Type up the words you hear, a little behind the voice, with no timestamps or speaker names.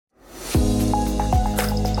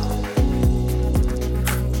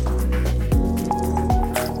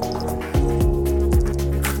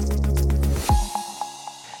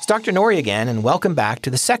Dr. Norrie again, and welcome back to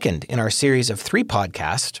the second in our series of 3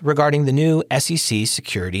 podcasts regarding the new SEC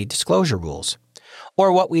security disclosure rules,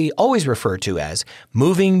 or what we always refer to as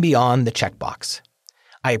moving beyond the checkbox.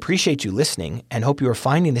 I appreciate you listening and hope you are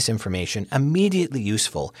finding this information immediately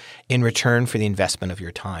useful in return for the investment of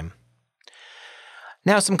your time.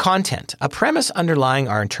 Now, some content. A premise underlying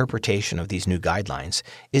our interpretation of these new guidelines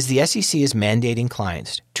is the SEC is mandating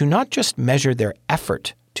clients to not just measure their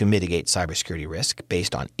effort to mitigate cybersecurity risk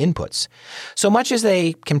based on inputs, so much as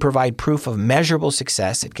they can provide proof of measurable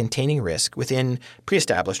success at containing risk within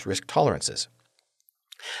pre-established risk tolerances.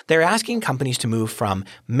 They're asking companies to move from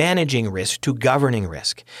managing risk to governing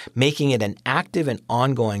risk, making it an active and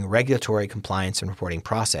ongoing regulatory compliance and reporting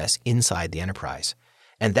process inside the enterprise.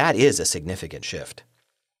 And that is a significant shift.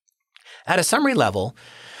 At a summary level,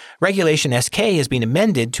 Regulation SK has been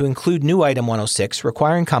amended to include new Item 106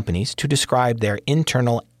 requiring companies to describe their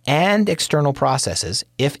internal and external processes,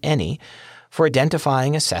 if any, for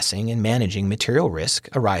identifying, assessing, and managing material risk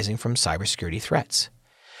arising from cybersecurity threats.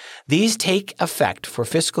 These take effect for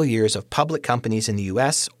fiscal years of public companies in the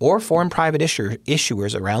U.S. or foreign private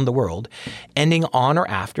issuers around the world, ending on or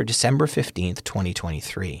after December 15,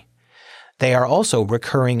 2023. They are also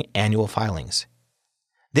recurring annual filings.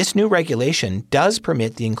 This new regulation does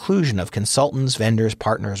permit the inclusion of consultants, vendors,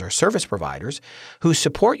 partners, or service providers who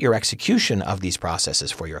support your execution of these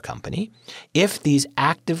processes for your company if these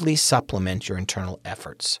actively supplement your internal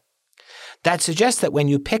efforts. That suggests that when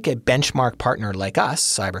you pick a benchmark partner like us,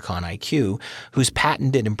 CyberCon IQ, whose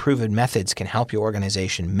patented and proven methods can help your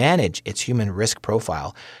organization manage its human risk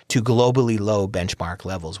profile to globally low benchmark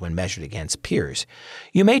levels when measured against peers,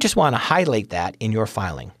 you may just want to highlight that in your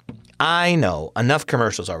filing. I know, enough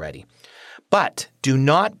commercials already. But do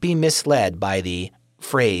not be misled by the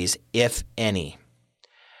phrase, if any.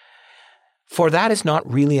 For that is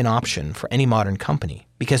not really an option for any modern company,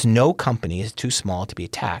 because no company is too small to be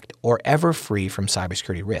attacked or ever free from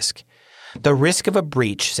cybersecurity risk. The risk of a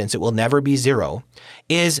breach, since it will never be zero,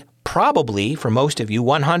 is probably, for most of you,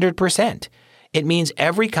 100%. It means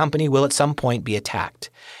every company will at some point be attacked.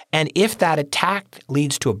 And if that attack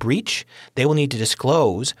leads to a breach, they will need to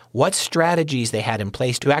disclose what strategies they had in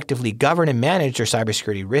place to actively govern and manage their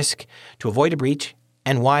cybersecurity risk to avoid a breach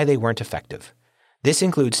and why they weren't effective. This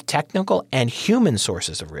includes technical and human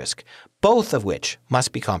sources of risk, both of which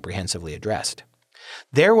must be comprehensively addressed.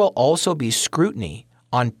 There will also be scrutiny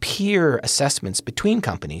on peer assessments between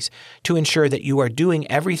companies to ensure that you are doing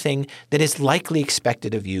everything that is likely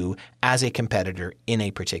expected of you as a competitor in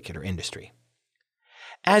a particular industry.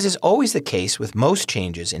 As is always the case with most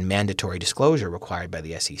changes in mandatory disclosure required by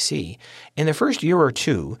the SEC, in the first year or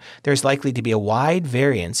two, there's likely to be a wide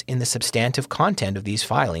variance in the substantive content of these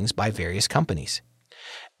filings by various companies.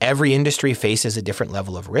 Every industry faces a different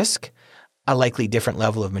level of risk, a likely different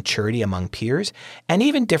level of maturity among peers, and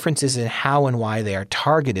even differences in how and why they are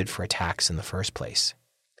targeted for attacks in the first place.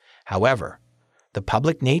 However, the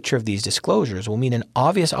public nature of these disclosures will mean an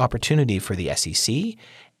obvious opportunity for the SEC,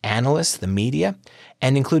 analysts, the media,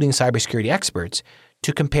 and including cybersecurity experts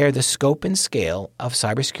to compare the scope and scale of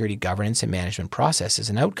cybersecurity governance and management processes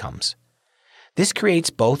and outcomes. This creates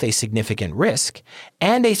both a significant risk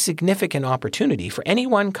and a significant opportunity for any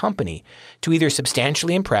one company to either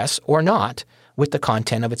substantially impress or not with the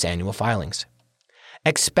content of its annual filings.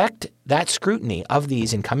 Expect that scrutiny of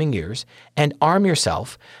these in coming years and arm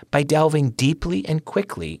yourself by delving deeply and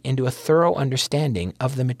quickly into a thorough understanding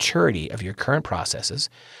of the maturity of your current processes,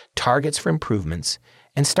 targets for improvements,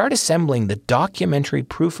 and start assembling the documentary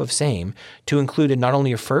proof of same to include in not only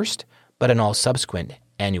your first, but in all subsequent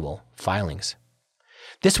annual filings.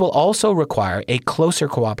 This will also require a closer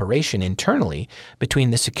cooperation internally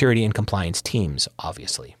between the security and compliance teams,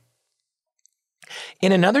 obviously.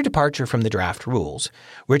 In another departure from the draft rules,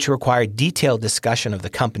 which require detailed discussion of the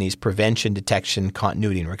company's prevention, detection,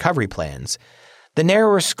 continuity, and recovery plans, the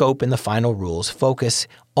narrower scope in the final rules focus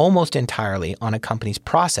almost entirely on a company's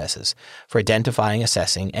processes for identifying,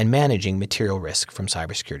 assessing, and managing material risk from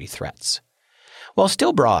cybersecurity threats. While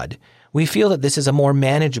still broad, we feel that this is a more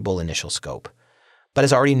manageable initial scope. But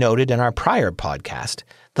as already noted in our prior podcast,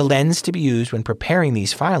 the lens to be used when preparing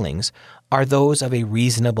these filings are those of a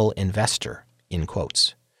reasonable investor, in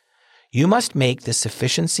quotes. You must make the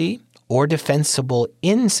sufficiency or defensible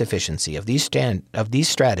insufficiency of these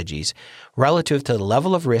strategies relative to the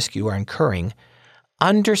level of risk you are incurring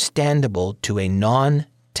understandable to a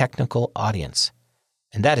non-technical audience.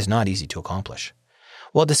 And that is not easy to accomplish.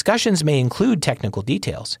 While discussions may include technical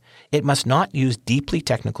details, it must not use deeply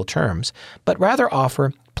technical terms, but rather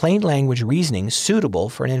offer plain language reasoning suitable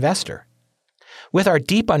for an investor. With our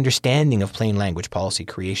deep understanding of plain language policy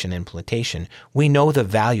creation and implementation, we know the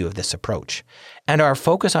value of this approach. And our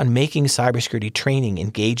focus on making cybersecurity training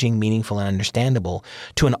engaging, meaningful, and understandable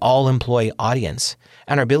to an all-employee audience,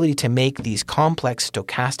 and our ability to make these complex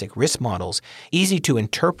stochastic risk models easy to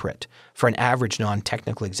interpret for an average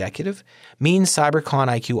non-technical executive means CyberCon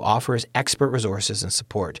IQ offers expert resources and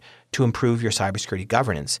support to improve your cybersecurity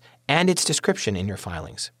governance and its description in your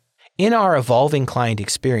filings. In our evolving client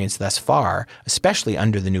experience thus far, especially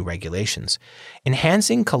under the new regulations,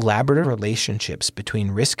 enhancing collaborative relationships between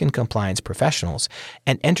risk and compliance professionals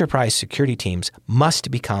and enterprise security teams must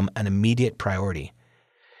become an immediate priority.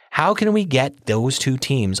 How can we get those two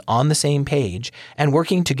teams on the same page and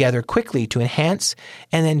working together quickly to enhance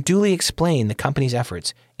and then duly explain the company's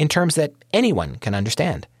efforts in terms that anyone can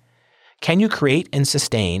understand? Can you create and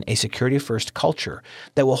sustain a security-first culture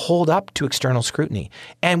that will hold up to external scrutiny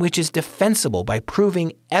and which is defensible by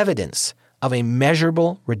proving evidence of a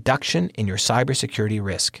measurable reduction in your cybersecurity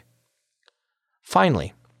risk?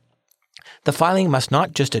 Finally, the filing must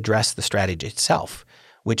not just address the strategy itself,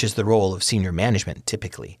 which is the role of senior management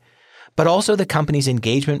typically, but also the company's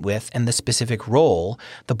engagement with and the specific role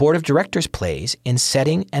the board of directors plays in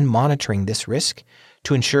setting and monitoring this risk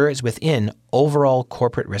to ensure it's within overall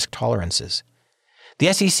corporate risk tolerances.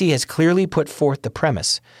 The SEC has clearly put forth the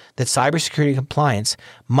premise that cybersecurity compliance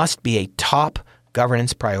must be a top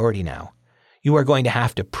governance priority now. You are going to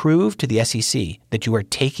have to prove to the SEC that you are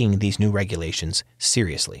taking these new regulations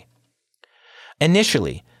seriously.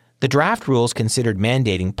 Initially, the draft rules considered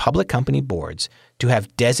mandating public company boards to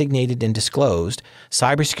have designated and disclosed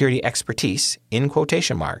cybersecurity expertise, in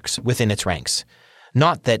quotation marks, within its ranks.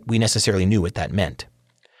 Not that we necessarily knew what that meant.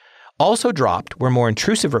 Also dropped were more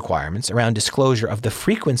intrusive requirements around disclosure of the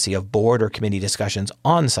frequency of board or committee discussions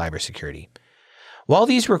on cybersecurity. While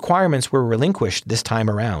these requirements were relinquished this time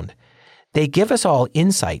around, they give us all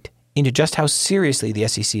insight into just how seriously the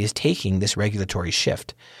SEC is taking this regulatory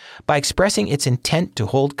shift by expressing its intent to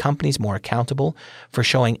hold companies more accountable for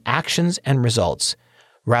showing actions and results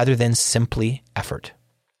rather than simply effort.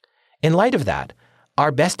 In light of that,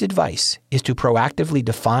 our best advice is to proactively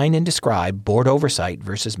define and describe board oversight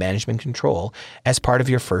versus management control as part of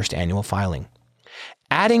your first annual filing.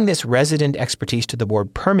 Adding this resident expertise to the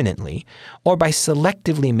board permanently or by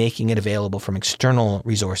selectively making it available from external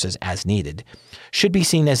resources as needed should be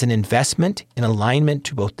seen as an investment in alignment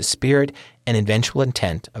to both the spirit and eventual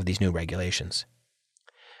intent of these new regulations.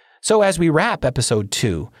 So as we wrap Episode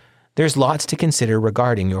 2, there's lots to consider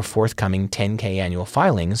regarding your forthcoming 10K annual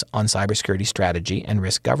filings on cybersecurity strategy and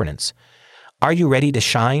risk governance. Are you ready to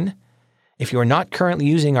shine? If you are not currently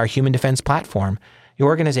using our human defense platform, your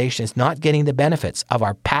organization is not getting the benefits of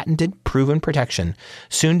our patented, proven protection,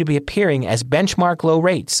 soon to be appearing as benchmark low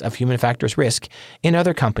rates of human factors risk in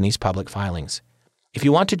other companies' public filings. If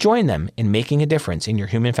you want to join them in making a difference in your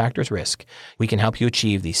human factors risk, we can help you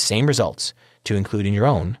achieve these same results to include in your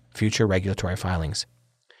own future regulatory filings.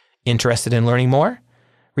 Interested in learning more?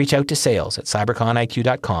 Reach out to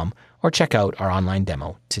sales@cyberconiq.com or check out our online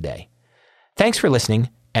demo today. Thanks for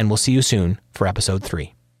listening, and we'll see you soon for Episode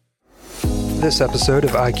 3. This episode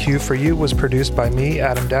of IQ for You was produced by me,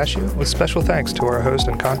 Adam Dashu, with special thanks to our host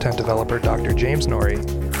and content developer, Dr. James Norrie.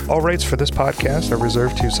 All rights for this podcast are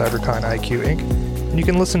reserved to CyberCon IQ Inc., and you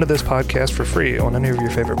can listen to this podcast for free on any of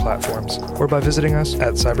your favorite platforms or by visiting us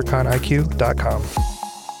at cyberconiq.com.